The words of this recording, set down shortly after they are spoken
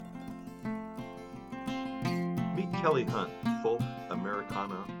Kelly Hunt, folk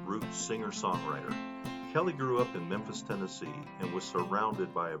Americana roots singer-songwriter. Kelly grew up in Memphis, Tennessee, and was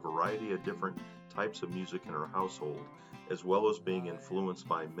surrounded by a variety of different types of music in her household, as well as being influenced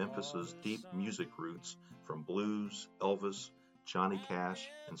by Memphis's deep music roots from blues, Elvis, Johnny Cash,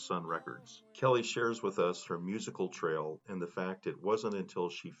 and Sun Records. Kelly shares with us her musical trail and the fact it wasn't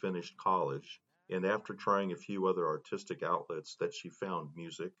until she finished college and after trying a few other artistic outlets that she found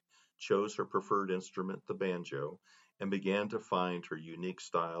music, chose her preferred instrument, the banjo, and began to find her unique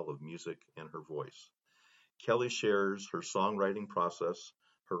style of music and her voice. Kelly shares her songwriting process,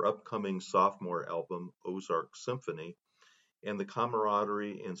 her upcoming sophomore album, Ozark Symphony, and the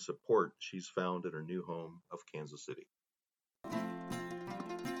camaraderie and support she's found in her new home of Kansas City.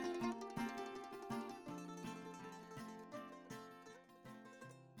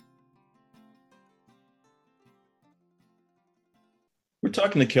 We're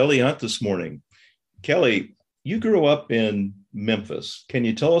talking to Kelly Hunt this morning. Kelly, you grew up in Memphis. Can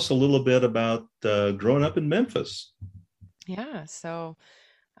you tell us a little bit about growing up in Memphis? Yeah, so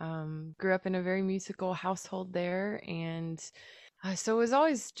grew up in a very musical household there, and so was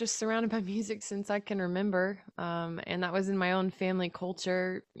always just surrounded by music since I can remember. And that was in my own family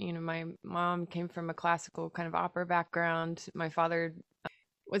culture. You know, my mom came from a classical kind of opera background. My father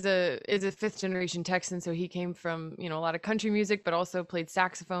is a fifth generation Texan, so he came from a lot of country music, but also played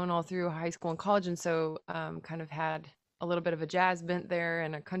saxophone all through high school and college, and so kind of had a little bit of a jazz bent there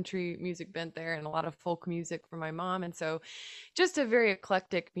and a country music bent there and a lot of folk music for my mom, and so just a very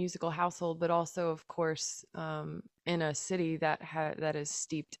eclectic musical household, but also of course in a city that is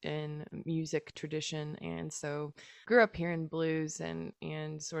steeped in music tradition, and so grew up here in blues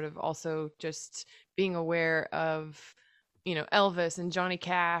and sort of also just being aware of Elvis and Johnny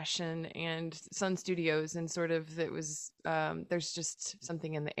Cash and Sun Studios, and sort of it was there's just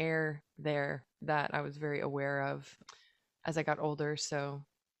something in the air there that I was very aware of as I got older. So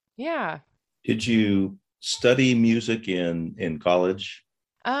yeah. Did you study music in college?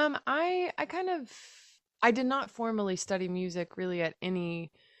 I kind of I did not formally study music really at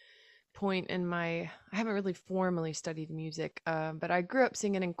any point in my I haven't really formally studied music, but I grew up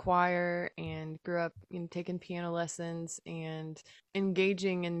singing in choir and grew up taking piano lessons and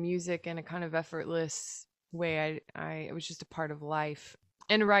engaging in music in a kind of effortless way. I it was just a part of life,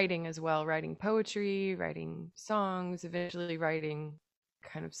 and writing as well, writing poetry, writing songs, eventually writing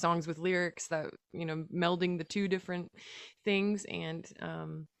kind of songs with lyrics that melding the two different things. And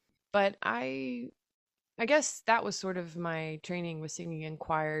but I guess that was sort of my training, was singing in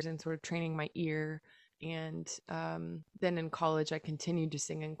choirs and sort of training my ear. And then in college, I continued to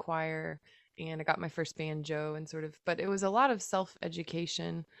sing in choir, and I got my first banjo and sort of, but it was a lot of self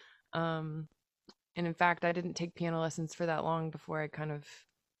education. Um, and in fact, I didn't take piano lessons for that long before I kind of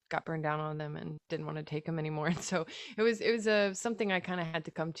got burned down on them and didn't want to take them anymore. And so it was something I kind of had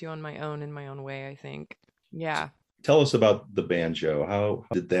to come to on my own in my own way, I think. Yeah. Tell us about the banjo. How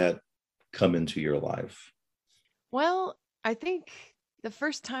did that come into your life? Well, I think the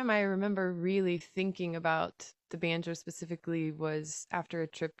first time I remember really thinking about the banjo specifically was after a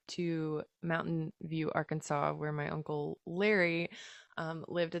trip to Mountain View, Arkansas, where my uncle Larry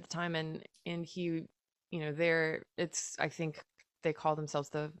lived at the time, and he, there it's I think they call themselves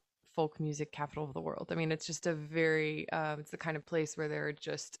the folk music capital of the world. I mean, it's just a very it's the kind of place where there are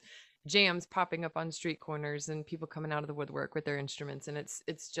just jams popping up on street corners and people coming out of the woodwork with their instruments, and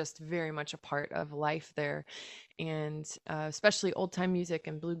it's just very much a part of life there, and especially old time music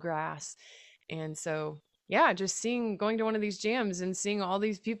and bluegrass. And so, yeah, just going to one of these jams and seeing all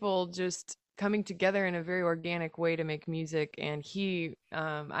these people just coming together in a very organic way to make music. And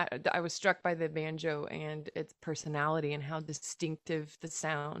I was struck by the banjo and its personality and how distinctive the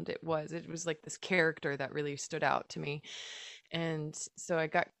sound it was. It was like this character that really stood out to me. And so I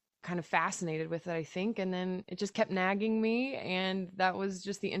got kind of fascinated with it, I think, and then it just kept nagging me, and that was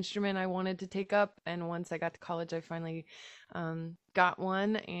just the instrument I wanted to take up. And once I got to college, I finally got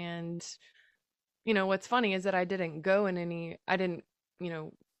one. And what's funny is that I didn't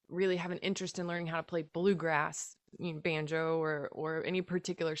really have an interest in learning how to play bluegrass, banjo or any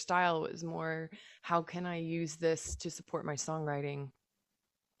particular style. It was more, how can I use this to support my songwriting,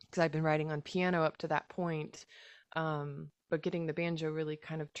 because I've been writing on piano up to that point. But getting the banjo really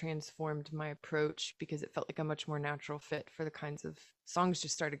kind of transformed my approach, because it felt like a much more natural fit for the kinds of songs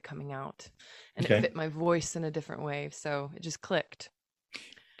just started coming out, and it Okay. fit my voice in a different way. So it just clicked.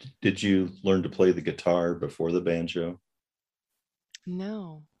 Did you learn to play the guitar before the banjo?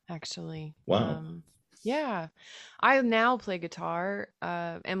 No, actually. Wow. Yeah, I now play guitar.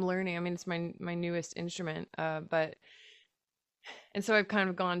 Am learning. I mean, it's my newest instrument. But and so I've kind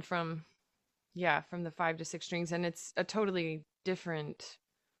of gone from yeah, from the 5 to 6 strings, and it's a totally different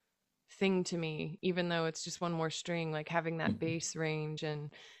thing to me, even though it's just one more string, like having that bass range. And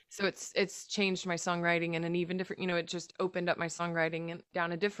so it's changed my songwriting in an even different, it just opened up my songwriting and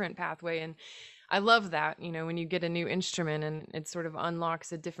down a different pathway. And I love that, when you get a new instrument and it sort of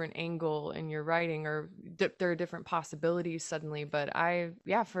unlocks a different angle in your writing, or there are different possibilities suddenly. But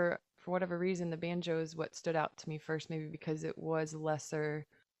yeah, for whatever reason, the banjo is what stood out to me first, maybe because it was lesser.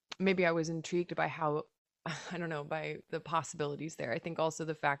 Maybe I was intrigued by how, I don't know, by the possibilities there. I think also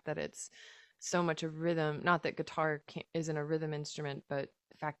the fact that it's so much a rhythm, not that guitar isn't a rhythm instrument, but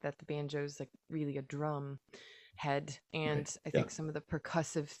the fact that the banjo is like really a drum head. Right. And I Yeah. think some of the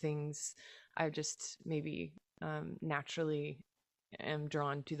percussive things, I just maybe naturally am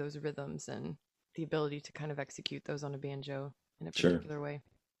drawn to those rhythms and the ability to kind of execute those on a banjo in a Sure. particular way.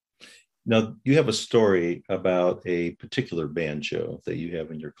 Now, you have a story about a particular banjo that you have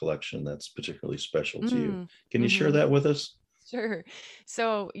in your collection that's particularly special to you. Mm, Can you share mm-hmm. that with us? Sure.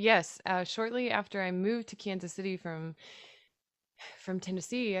 So yes, shortly after I moved to Kansas City from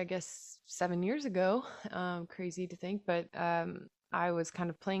Tennessee, I guess 7 years ago. Crazy to think, but I was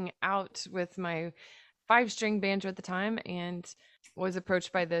kind of playing out with my 5 string banjo at the time, and was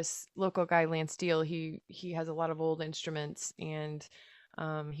approached by this local guy, Lance Steele. He has a lot of old instruments, and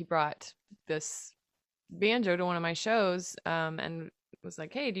he brought this banjo to one of my shows, and was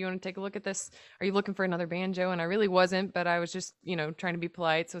like, "Hey, do you want to take a look at this? Are you looking for another banjo?" And I really wasn't, but I was just, trying to be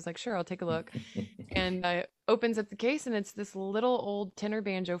polite. So I was like, "Sure, I'll take a look." And opens up the case, and it's this little old tenor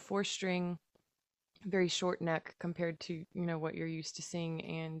banjo, 4 string, very short neck compared to, what you're used to seeing,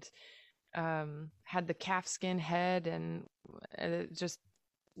 and had the calfskin head, and it just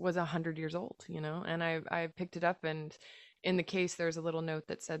was 100 years old, and I picked it up, and in the case there's a little note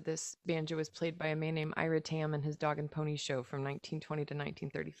that said this banjo was played by a man named Ira Tam and his Dog and Pony Show from 1920 to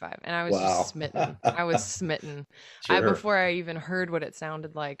 1935. And I was just Wow. smitten. I was smitten. Sure. Before I even heard what it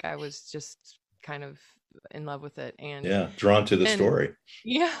sounded like, I was just kind of in love with it. Yeah. Drawn to the And story,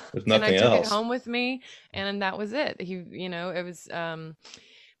 yeah, if and I nothing took it else. home with me, and that was it. It was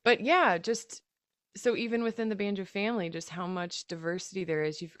but yeah, just so even within the banjo family, just how much diversity there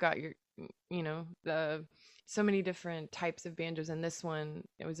is. You've got your, the so many different types of banjos, and this one,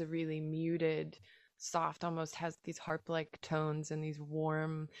 it was a really muted, soft, almost has these harp-like tones, and these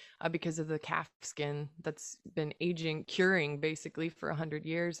warm, because of the calf skin that's been curing basically for 100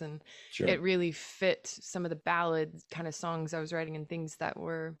 years, and it Sure. really fit some of the ballad kind of songs I was writing, and things that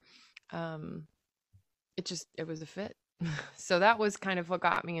were, um, it was a fit. So that was kind of what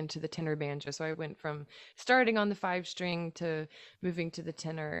got me into the tenor banjo. So I went from starting on the 5 string to moving to the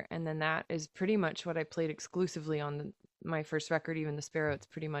tenor, and then that is pretty much what I played exclusively on my first record, even the Sparrow. It's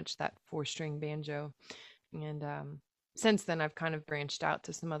pretty much that 4 string banjo, and since then I've kind of branched out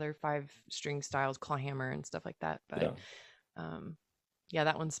to some other 5 string styles, clawhammer and stuff like that. But Yeah. um, yeah,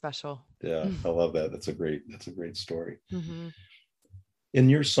 that one's special. Yeah. I love that. That's a great story. Mm-hmm. In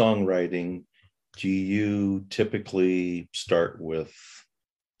your songwriting, do you typically start with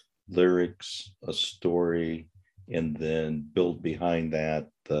lyrics, a story, and then build behind that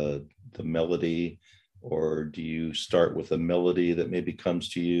the melody, or do you start with a melody that maybe comes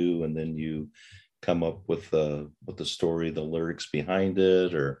to you and then you come up with the story, the lyrics behind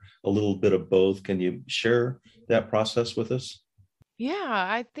it, or a little bit of both? Can you share that process with us? Yeah,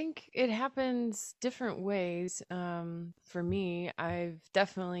 I think it happens different ways. For me,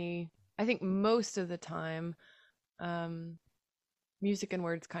 I think most of the time, um, music and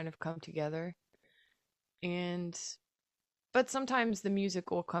words kind of come together. And, but sometimes the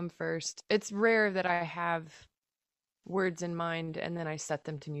music will come first. It's rare that I have words in mind and then I set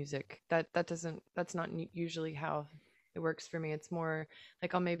them to music. That's not usually how it works for me. It's more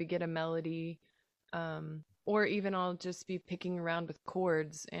like I'll maybe get a melody, or even I'll just be picking around with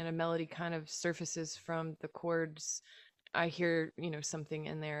chords, and a melody kind of surfaces from the chords. I hear, something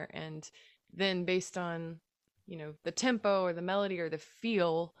in there, and then based on, the tempo or the melody or the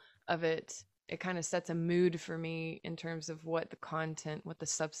feel of it, it kind of sets a mood for me in terms of what the content, what the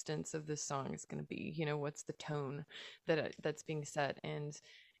substance of this song is going to be. What's the tone that's being set, and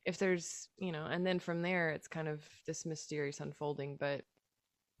if there's, and then from there it's kind of this mysterious unfolding. But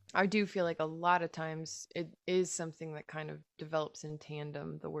I do feel like a lot of times it is something that kind of develops in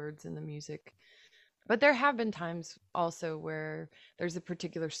tandem, the words and the music. But there have been times also where there's a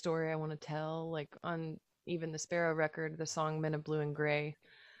particular story I want to tell, like on even the Sparrow record, the song Men of Blue and Gray.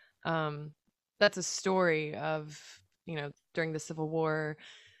 Um, that's a story of, during the Civil War,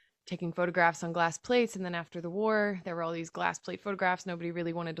 taking photographs on glass plates. And then after the war, there were all these glass plate photographs nobody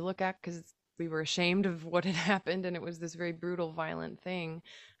really wanted to look at because we were ashamed of what had happened. And it was this very brutal, violent thing.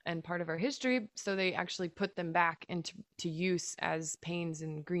 and part of our history. So they actually put them back into use as panes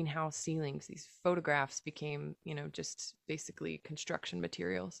in greenhouse ceilings. These photographs became, just basically construction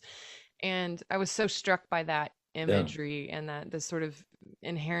materials. And I was so struck by that Yeah. imagery and that the sort of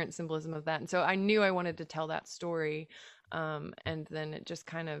inherent symbolism of that. And so I knew I wanted to tell that story. And then it just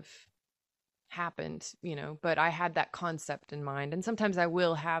kind of happened, but I had that concept in mind. And sometimes I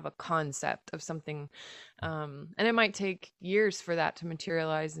will have a concept of something, and it might take years for that to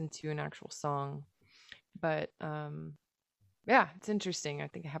materialize into an actual song. But yeah, it's interesting. I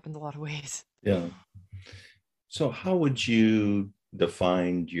think it happens a lot of ways. Yeah. So how would you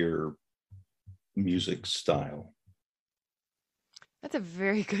define your music style? That's a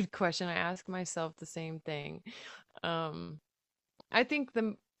very good question. I ask myself the same thing. Um, I think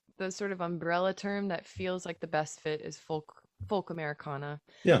the sort of umbrella term that feels like the best fit is folk Americana,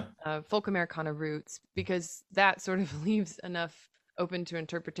 Yeah. folk Americana roots, because that sort of leaves enough open to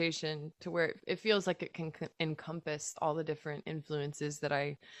interpretation to where it feels like it can encompass all the different influences that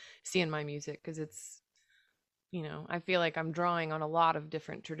I see in my music. Because it's, I feel like I'm drawing on a lot of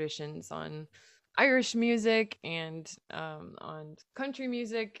different traditions, on Irish music and on country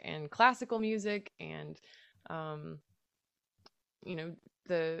music and classical music and um,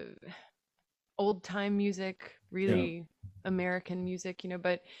 the old time music, Yeah. really American music,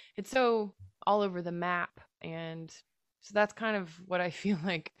 but it's so all over the map. And so that's kind of what I feel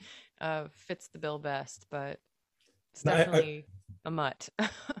like fits the bill best, but it's And definitely a mutt.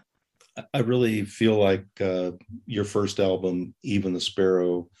 I really feel like your first album, Even the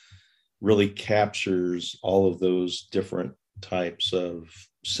Sparrow, really captures all of those different types of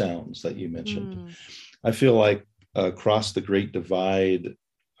sounds that you mentioned. Mm, I feel like across the Great Divide,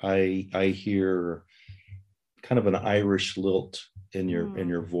 I hear kind of an Irish lilt in mm,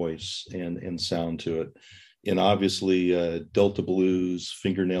 your voice and sound to it, and obviously Delta Blues,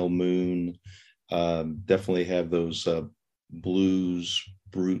 Fingernail Moon, definitely have those blues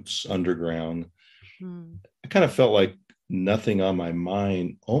roots underground. mm, I kind of felt like Nothing on My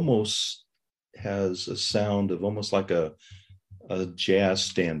Mind almost has a sound of almost like a jazz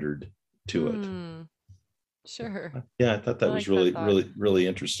standard to it. mm. Sure. Yeah, I thought I that was like that really, thought. really, really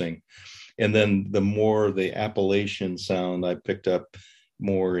interesting. And then the more the Appalachian sound, I picked up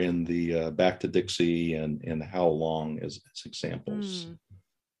more in the Back to Dixie and How Long as examples.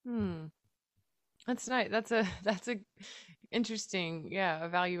 Mm, mm. That's nice. That's a interesting, yeah,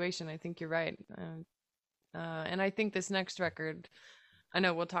 evaluation. I think you're right. And I think this next record, I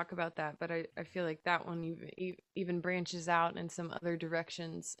know we'll talk about that, but I feel like that one even branches out in some other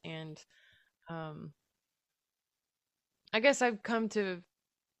directions. And um, I guess I've come to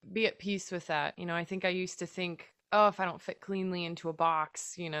be at peace with that. I think I used to think, oh, if I don't fit cleanly into a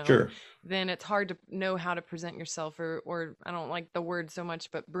box, Sure. then it's hard to know how to present yourself, or I don't like the word so much,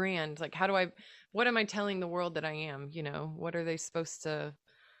 but brand. Like, what am I telling the world that I am? What are they supposed to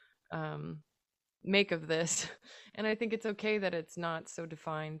um, make of this? And I think it's okay that it's not so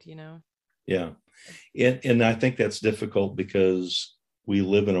defined. Yeah. And I think that's difficult because we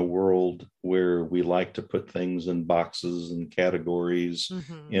live in a world where we like to put things in boxes and categories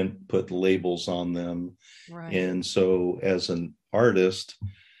Mm-hmm. and put labels on them. Right. And so, as an artist,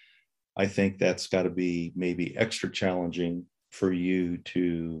 I think that's got to be maybe extra challenging for you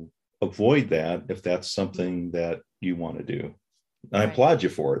to avoid that if that's Mm, something that you want to do. And I right. applaud you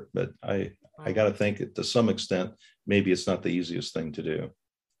for it, but I got Oh, to think that to some extent, maybe it's not the easiest thing to do.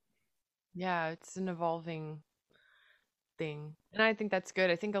 yeah, it's an evolving thing. And I think that's good.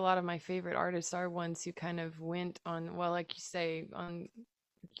 I think a lot of my favorite artists are ones who kind of went on, well, like you say, on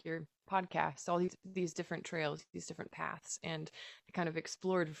your podcast, all these different trails, these different paths, and they kind of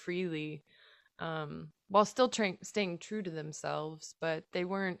explored freely, while still staying true to themselves. But they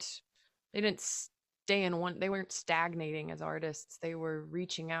didn't stay in one. They weren't stagnating as artists. They were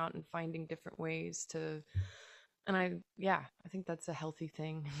reaching out and finding different ways to. And yeah, I think that's a healthy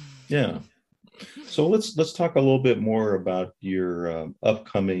thing. Yeah. So let's talk a little bit more about your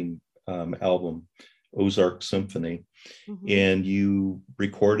upcoming album, Ozark Symphony, Hmm. and you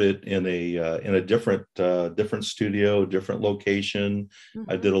record it in a different studio, different location.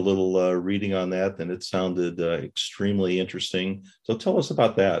 I Hmm. did a little reading on that, and it sounded extremely interesting. So tell us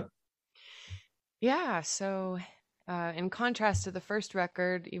about that. Yeah, so in contrast to the first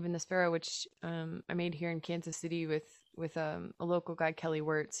record, Even the Sparrow, which I made here in Kansas City with a local guy, Kelly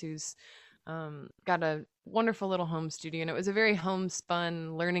Wirtz, who's got a wonderful little home studio, and it was a very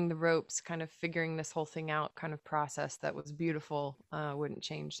homespun, learning the ropes, kind of figuring this whole thing out kind of process that was beautiful. Wouldn't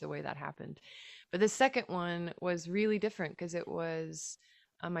change the way that happened. But the second one was really different because it was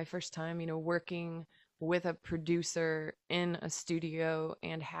my first time, working with a producer in a studio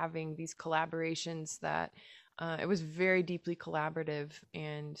and having these collaborations that it was very deeply collaborative,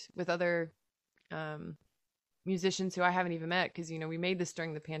 and with other um, musicians who I haven't even met, because we made this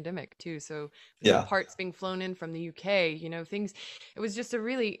during the pandemic too. So some Yeah. parts being flown in from the UK, things. It was just a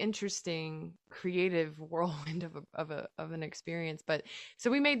really interesting, creative whirlwind of an experience. But so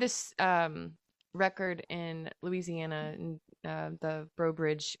we made this record in Louisiana, in the Breaux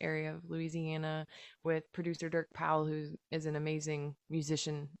Bridge area of Louisiana, with producer Dirk Powell, who is an amazing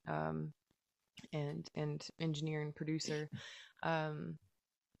musician and engineer and producer, um,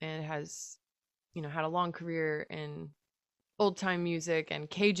 and has had a long career in old time music and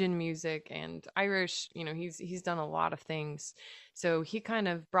Cajun music and Irish. He's done a lot of things. So he kind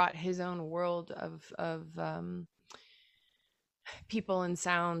of brought his own world of people and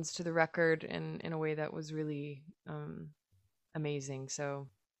sounds to the record in a way that was really amazing. So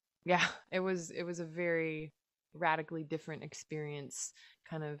yeah, it was a very radically different experience,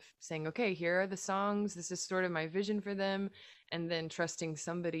 kind of saying, okay, here are the songs, this is sort of my vision for them, and then trusting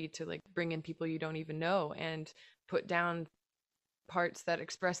somebody to like bring in people you don't even know and put down parts that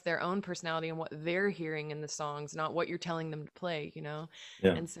express their own personality and what they're hearing in the songs, not what you're telling them to play. Yeah.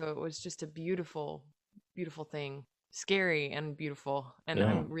 And so it was just a beautiful, beautiful thing, scary and beautiful, and Yeah.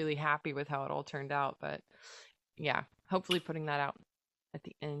 I'm really happy with how it all turned out. But yeah, hopefully putting that out at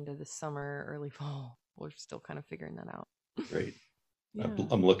the end of the summer, early fall. We're still kind of figuring that out. Great. Yeah.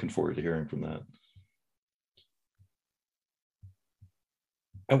 I'm looking forward to hearing from that.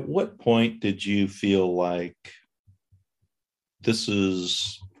 At what point did you feel like this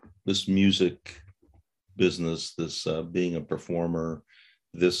music business, this being a performer,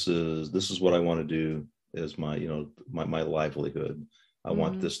 this is what I want to do as my my livelihood. I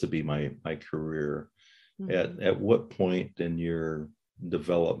want this to be my career. At what point in your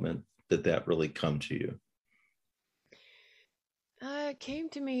development did that really come to you? It came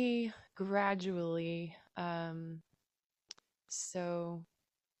to me gradually. So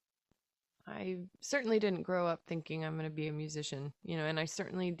I certainly didn't grow up thinking I'm going to be a musician, and I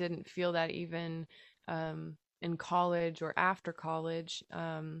certainly didn't feel that even in college or after college.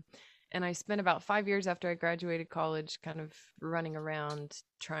 And I spent about 5 years after I graduated college kind of running around,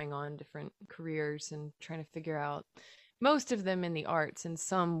 trying on different careers and trying to figure out, most of them in the arts in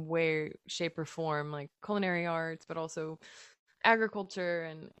some way, shape, or form, like culinary arts, but also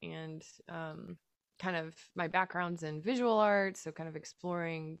agriculture and kind of my background's in visual arts, so kind of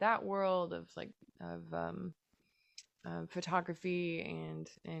exploring that world of photography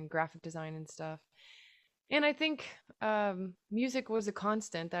and graphic design and stuff. And I think music was a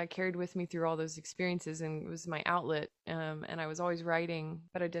constant that I carried with me through all those experiences, and it was my outlet. And I was always writing,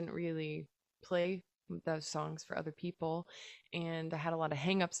 but I didn't really play those songs for other people. And I had a lot of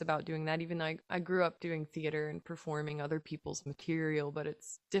hangups about doing that, even though I grew up doing theater and performing other people's material. But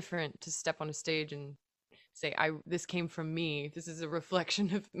it's different to step on a stage and say, this came from me. This is a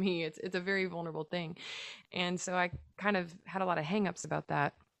reflection of me. It's a very vulnerable thing. And so I kind of had a lot of hangups about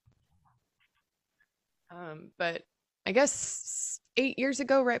that. But I guess 8 years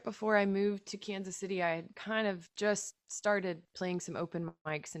ago, right before I moved to Kansas City, I had kind of just started playing some open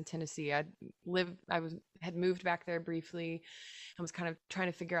mics in Tennessee. Had moved back there briefly. I was kind of trying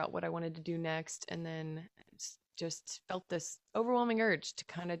to figure out what I wanted to do next, and then just felt this overwhelming urge to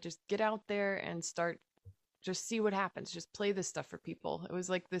kind of just get out there and start, just see what happens, just play this stuff for people. It was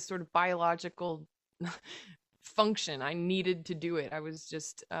like this sort of biological function. I needed to do it. I was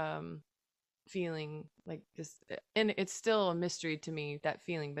just feeling like this, and it's still a mystery to me, that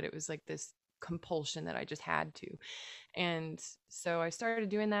feeling, but it was like this compulsion that I just had to. And so I started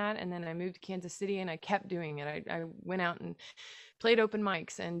doing that, and then I moved to Kansas City and I kept doing it. I went out and played open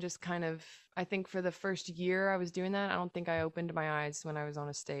mics, and just kind of, I think for the first year I was doing that, I don't think I opened my eyes when I was on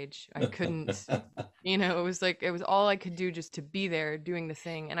a stage. I couldn't. It was like, it was all I could do just to be there doing the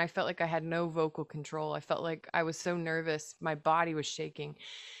thing. And I felt like I had no vocal control. I felt like I was so nervous, my body was shaking.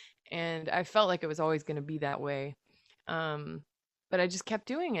 And I felt like it was always going to be that way. But I just kept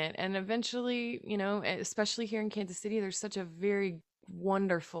doing it. And eventually, especially here in Kansas City, there's such a very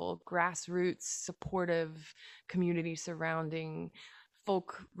wonderful grassroots supportive community surrounding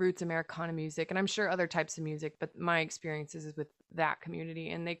folk roots Americana music. And I'm sure other types of music, but my experiences is with that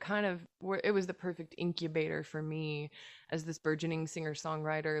community. And they kind of it was the perfect incubator for me as this burgeoning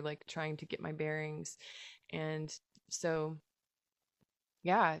singer-songwriter, like trying to get my bearings. And so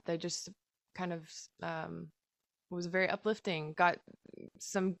yeah, they just kind of was very uplifting.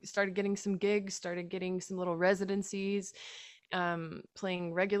 Started getting some gigs, started getting some little residencies,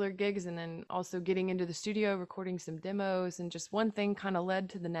 playing regular gigs, and then also getting into the studio, recording some demos, and just one thing kind of led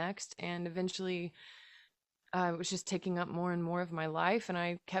to the next. And eventually it was just taking up more and more of my life, and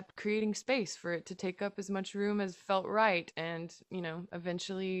I kept creating space for it to take up as much room as felt right. And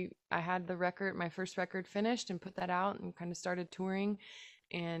eventually I had my first record finished, and put that out and kind of started touring.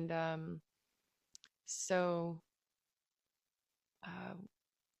 And so uh,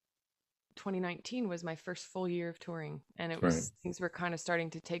 2019 was my first full year of touring, and Right. things were kind of starting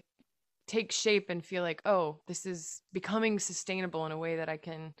to take shape and feel like, oh, this is becoming sustainable in a way that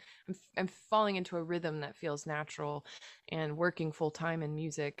I'm falling into a rhythm that feels natural, and working full time in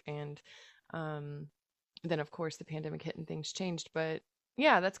music. And um, then of course the pandemic hit and things changed. But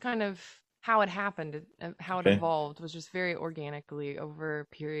yeah, that's kind of how it happened. How it Okay. evolved was just very organically over a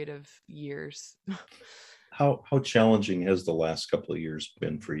period of years. How challenging has the last couple of years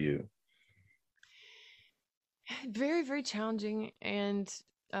been for you? Very, very challenging, and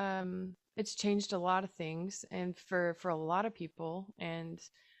it's changed a lot of things, and for a lot of people. And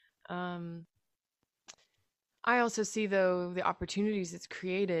um, I also see, though, the opportunities it's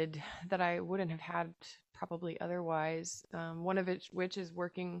created that I wouldn't have had probably otherwise. One of which is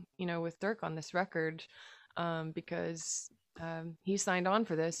working, with Dirk on this record, because he signed on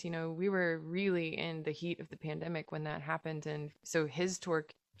for this. We were really in the heat of the pandemic when that happened, and so his tour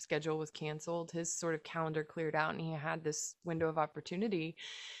schedule was canceled. His sort of calendar cleared out, and he had this window of opportunity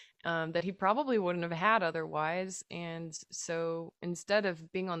that he probably wouldn't have had otherwise. And so instead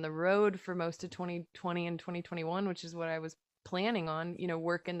of being on the road for most of 2020 and 2021, which is what I was planning on,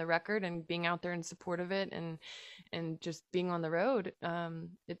 working the record and being out there in support of it, and just being on the road,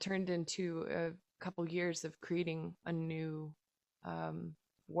 it turned into a couple years of creating a new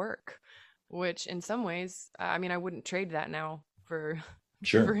work, which in some ways, I mean, I wouldn't trade that now for for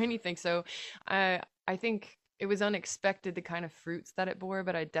Sure. anything. So I think it was unexpected, the kind of fruits that it bore,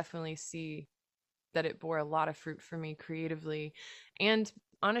 but I definitely see that it bore a lot of fruit for me creatively. And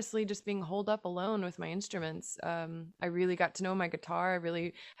honestly, just being holed up alone with my instruments, I really got to know my guitar. I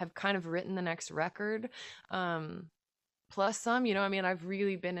really have kind of written the next record. Plus some, I mean, I've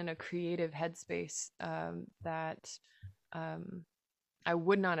really been in a creative headspace that um, I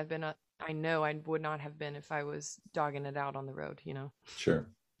would not have been. I know I would not have been if I was dogging it out on the road. Sure.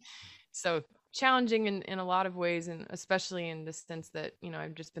 So challenging in a lot of ways, and especially in the sense that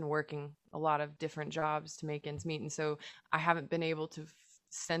I've just been working a lot of different jobs to make ends meet, and so I haven't been able to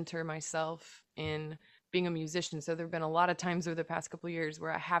center myself in being a musician. So there have been a lot of times over the past couple of years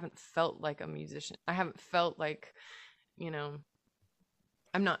where I haven't felt like a musician. I haven't felt like you know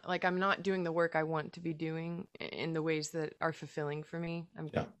I'm not doing the work I want to be doing in the ways that are fulfilling for me.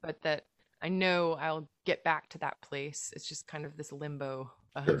 Yeah. But that I know I'll get back to that place. It's just kind of this limbo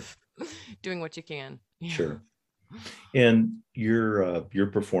Sure. of doing what you can. Yeah. Sure. And you're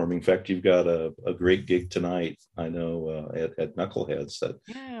performing. In fact, you've got a great gig tonight. I know at Knuckleheads that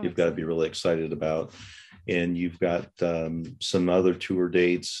Yeah, I'm you've got to be excited. really excited about. And you've got some other tour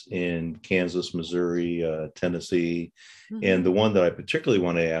dates in Kansas, Missouri, Tennessee. And Hmm. the one that I particularly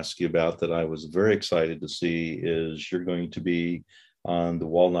want to ask you about that I was very excited to see is you're going to be on the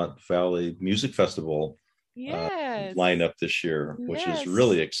Walnut Valley Music Festival Yes. lineup this year, which is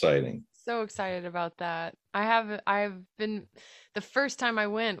really Yes. exciting. So excited about that. I've been the first time I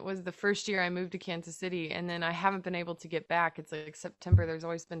went was the first year I moved to Kansas City, and then I haven't been able to get back. It's like September. There's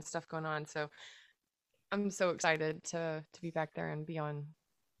always been stuff going on. So I'm so excited to be back there and be on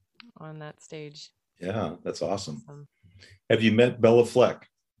that stage. Yeah, that's awesome. Awesome. Have you met Bella Fleck?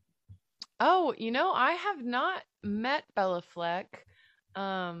 Oh, I have not met Bella Fleck.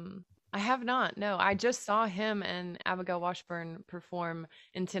 I have not. No, I just saw him and Abigail Washburn perform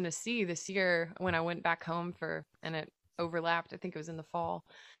in Tennessee this year when I went back home and it overlapped. I think it was in the fall.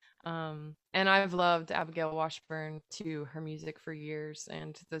 And I've loved Abigail Washburn too, her music for years,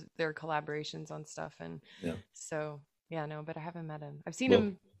 and their collaborations on stuff. And Yeah. so, yeah, no, but I haven't met him. I've seen Well,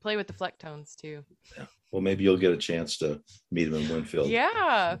 him play with the Flecktones too. yeah. Well, maybe you'll get a chance to meet him in Winfield.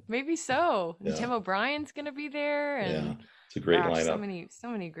 Yeah, maybe so. And Yeah. Tim O'Brien's gonna be there, Yeah. and It's a great gosh, lineup. so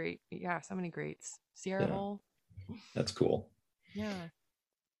many great, yeah, so many greats. Sierra Yeah. Hull. That's cool. Yeah.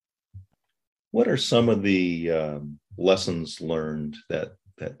 What are some of the lessons learned that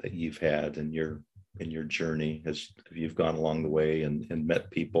you've had in your journey as you've gone along the way and met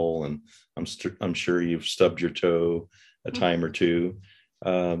people? And I'm sure you've stubbed your toe a time or two.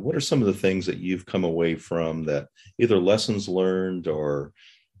 What are some of the things that you've come away from that either lessons learned or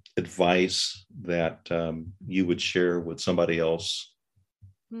advice that you would share with somebody else?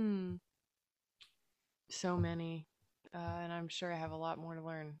 Hmm. So many. And I'm sure I have a lot more to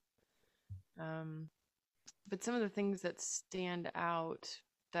learn. Um, but some of the things that stand out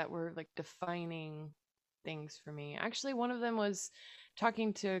that were like defining things for me. Actually, one of them was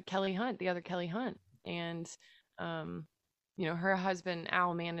talking to Kelly Hunt, the other Kelly Hunt. And her husband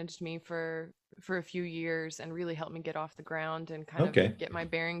Al managed me for a few years and really helped me get off the ground and kind of Okay. get my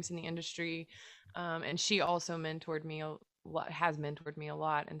bearings in the industry. And she also mentored me a lot, has mentored me a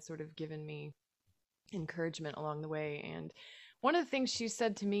lot, and sort of given me encouragement along the way. And one of the things she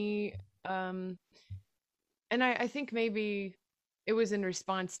said to me, and I think maybe it was in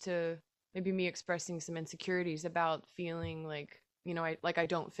response to maybe me expressing some insecurities about feeling like, I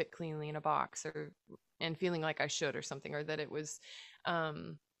don't fit cleanly in a box, or and feeling like I should or something, or that it was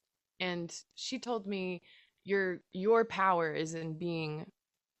and she told me your power is in being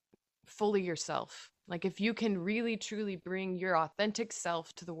fully yourself. Like if you can really truly bring your authentic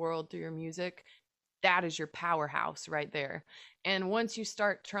self to the world through your music, that is your powerhouse right there. And once you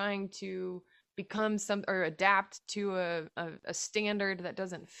start trying to become some or adapt to a standard that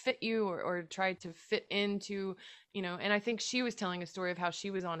doesn't fit you, or try to fit into, and I think she was telling a story of how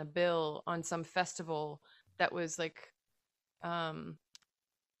she was on a bill on some festival that was like,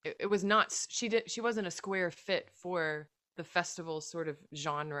 it was not, she wasn't a square fit for the festival sort of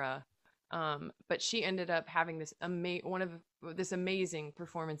genre. But she ended up having this amazing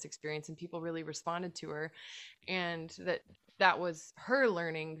performance experience, and people really responded to her. And that was her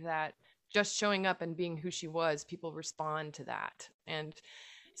learning that just showing up and being who she was, people respond to that. And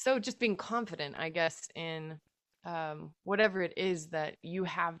so just being confident, I guess, in whatever it is that you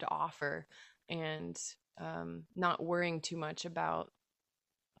have to offer, and not worrying too much about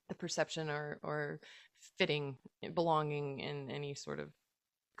the perception or fitting, belonging in any sort of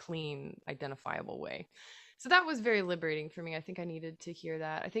clean, identifiable way. So that was very liberating for me. I think I needed to hear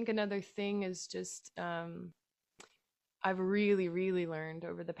that. I think another thing is just, I've really, really learned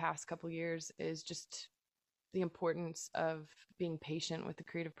over the past couple years is just the importance of being patient with the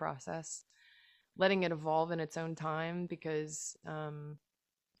creative process, letting it evolve in its own time, because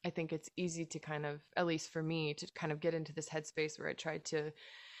I think it's easy to kind of, at least for me, to kind of get into this headspace where I try to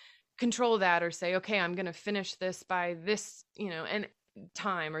control that, or say, okay, I'm going to finish this by this, and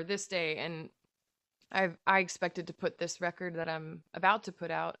time, or this day. And I expected to put this record that I'm about to put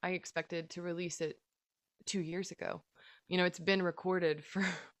out, I expected to release it 2 years ago. It's been recorded for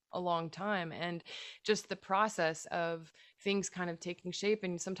a long time, and just the process of things kind of taking shape,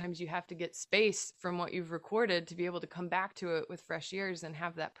 and sometimes you have to get space from what you've recorded to be able to come back to it with fresh ears and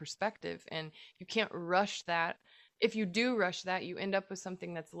have that perspective. And you can't rush that. If you do rush that, you end up with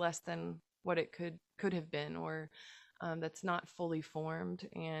something that's less than what it could have been, or that's not fully formed.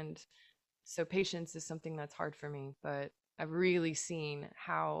 And so patience is something that's hard for me, but I've really seen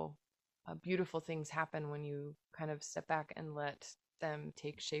how beautiful things happen when you kind of step back and let them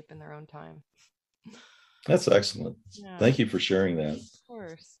take shape in their own time. That's excellent. Yeah. Thank you for sharing that. Of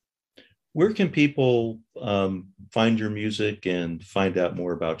course. Where can people find your music and find out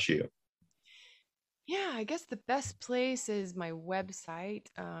more about you? Yeah, I guess the best place is my website.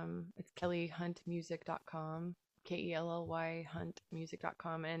 It's kellyhuntmusic.com, KELLY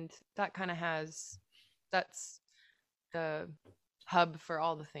huntmusic.com. And that kind of that's the hub for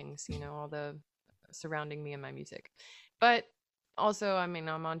all the things, all the surrounding me and my music. But also, I mean,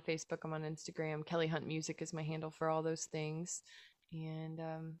 I'm on Facebook, I'm on Instagram. Kelly Hunt Music is my handle for all those things. And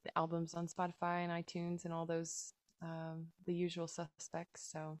the album's on Spotify and iTunes and all those, the usual suspects.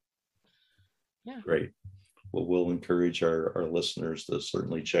 So, yeah. Great. Well, we'll encourage our listeners to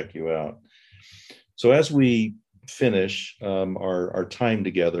certainly check you out. So as we finish our time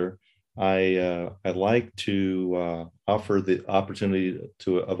together, I'd like to offer the opportunity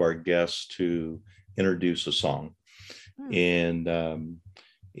of our guests to introduce a song, and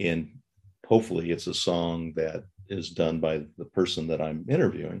hopefully it's a song that is done by the person that I'm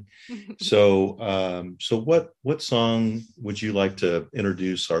interviewing. So what song would you like to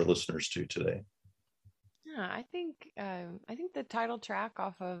introduce our listeners to today? Yeah, I think the title track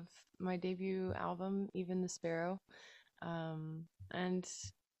off of my debut album, Even the Sparrow, and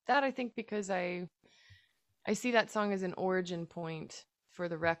that, I think, because I see that song as an origin point for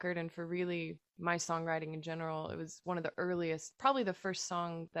the record and for really my songwriting in general. It was one of the earliest, probably the first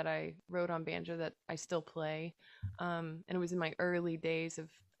song that I wrote on banjo that I still play, and it was in my early days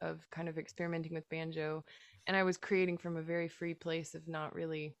of kind of experimenting with banjo, and I was creating from a very free place of not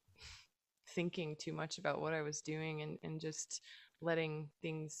really thinking too much about what I was doing, and just letting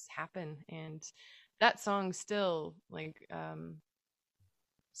things happen. And that song still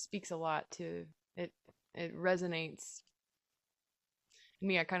speaks a lot to it. It resonates in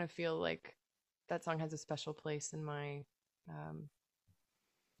me. I kind of feel like that song has a special place in my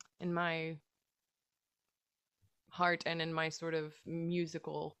heart and in my sort of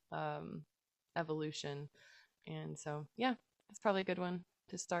musical evolution. And so, yeah, it's probably a good one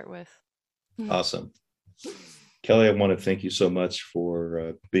to start with. Awesome. Kelly, I want to thank you so much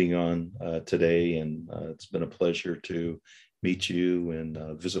for being on today. And it's been a pleasure to meet you and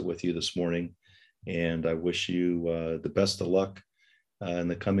visit with you this morning. And I wish you the best of luck in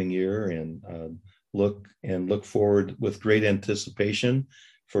the coming year, and look forward with great anticipation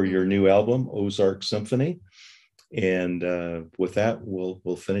for your new album, Ozark Symphony. And with that,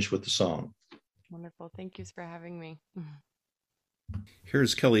 we'll finish with the song. Wonderful. Thank you for having me.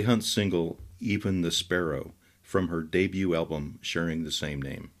 Here's Kelly Hunt's single, Even the Sparrow, from her debut album sharing the same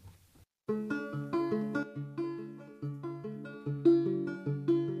name.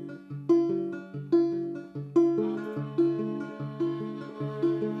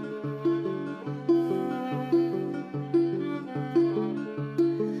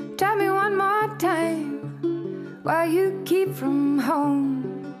 Tell me one more time why you keep from home,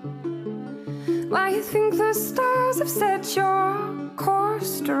 why you think the stars have set your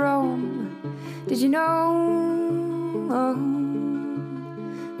course to Rome. Did you know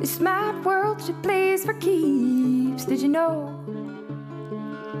this mad world she plays for keeps? Did you know?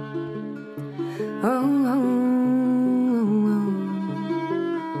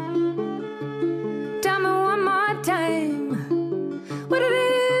 Tell me one more time what it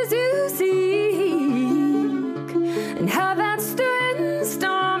is you seek, and how that stirring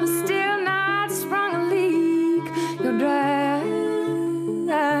storm is still not sprung a leak. Your dry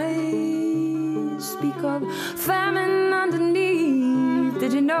eyes speak of famine underneath.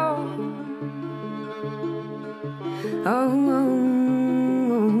 Did you know?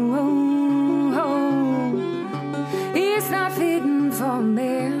 It's not fitting for a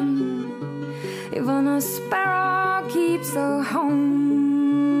man, even a sparrow keeps a home.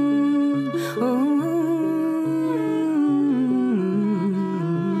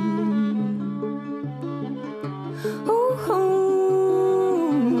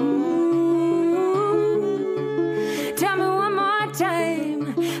 Tell me one more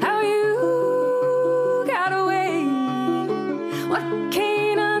time how you got away. What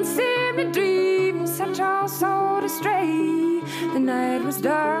Canaan seemed to dream, such all so astray. The night was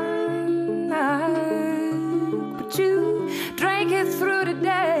dark, but you drank it through the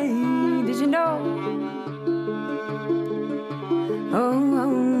day. Did you know?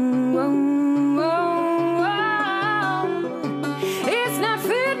 It's not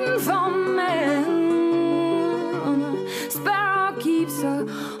fitting for man. Sparrow keeps a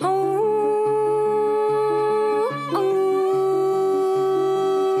home.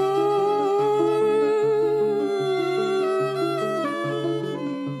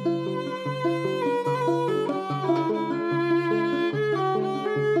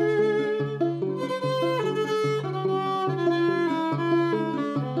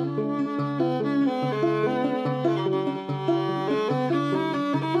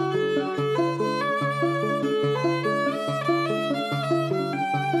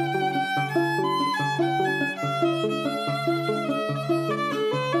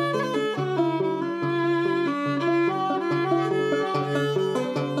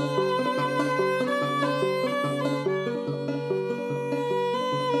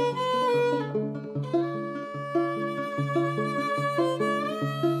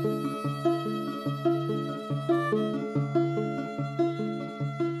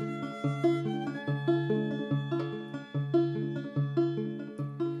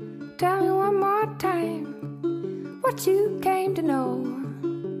 Tell me one more time what you came to know.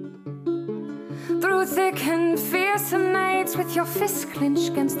 Through thick and fearsome nights with your fists clenched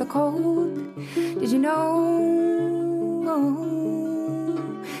against the cold. Did you know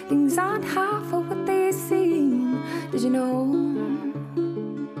things aren't half of what they seem? Did you know?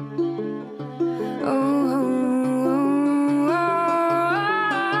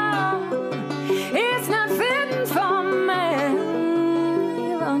 It's not fitting for man.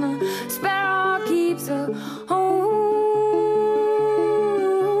 A sparrow keeps a home.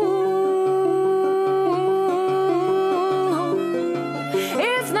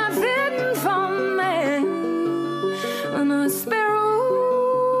 It's not fitting for man when a sparrow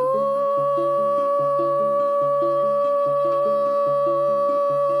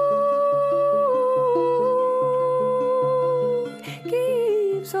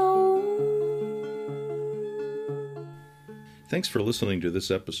keeps home. Thanks for listening to this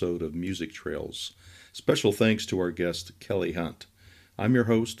episode of Music Trails. Special thanks to our guest, Kelly Hunt. I'm your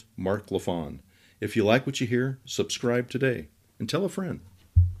host, Mark LaFawn. If you like what you hear, subscribe today and tell a friend.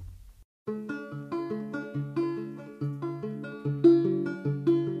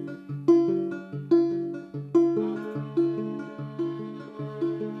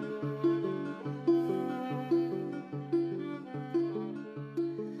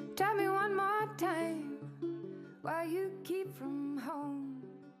 Tell me one more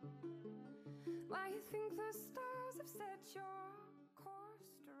the stars have set your